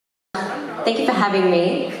Thank you for having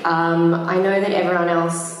me. I know that everyone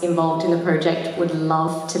else involved in the project would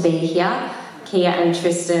love to be here. Kia and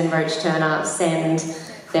Tristan Roach Turner send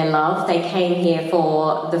their love. They came here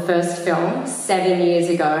for the first film 7 years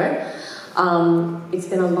ago. It's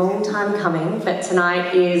been a long time coming, but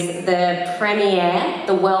tonight is the premiere,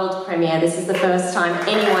 the world premiere. This is the first time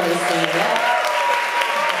anyone is seeing it.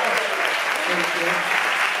 Thank you.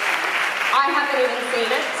 I haven't even seen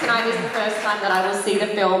it. Tonight is the first time that I will see the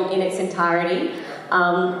film in its entirety.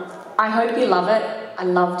 I hope you love it. I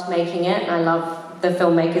loved making it, and I love the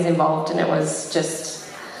filmmakers involved, and it was just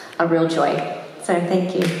a real joy. So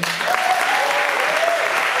thank you.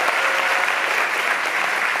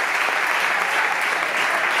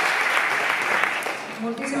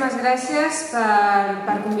 Moltíssimes gràcies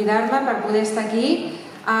per convidar-me, per poder estar aquí.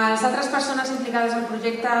 A les altres persones implicades al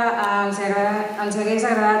projecte els hagués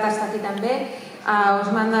agradat estar aquí també.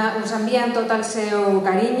 Us envien tot el seu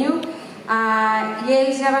carinyo. I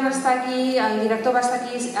ells ja van estar aquí, el director va estar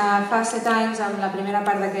aquí fa 7 anys amb la primera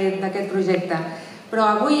part d'aquest projecte. Però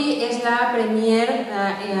avui és la premiere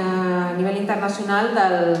a nivell internacional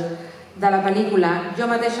de la pel·lícula. Jo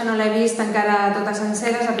mateixa no l'he vist encara tota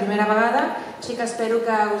sencera, és la primera vegada, així que espero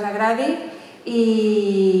que us agradi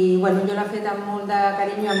i jo l'he fet amb molt de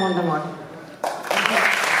carinyo i amb molt d'amor.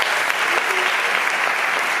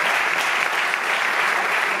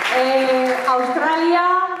 Australia,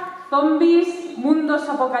 zombies, mundos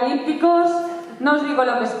apocalípticos, no os digo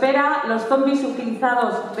lo que espera, los zombies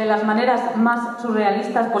utilizados de las maneras más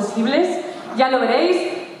surrealistas posibles, ya lo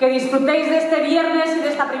veréis. Que disfrutéis de este viernes y de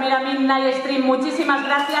esta primera Midmight Xtreme. Muchísimas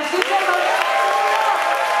gracias.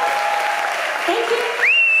 Thank you.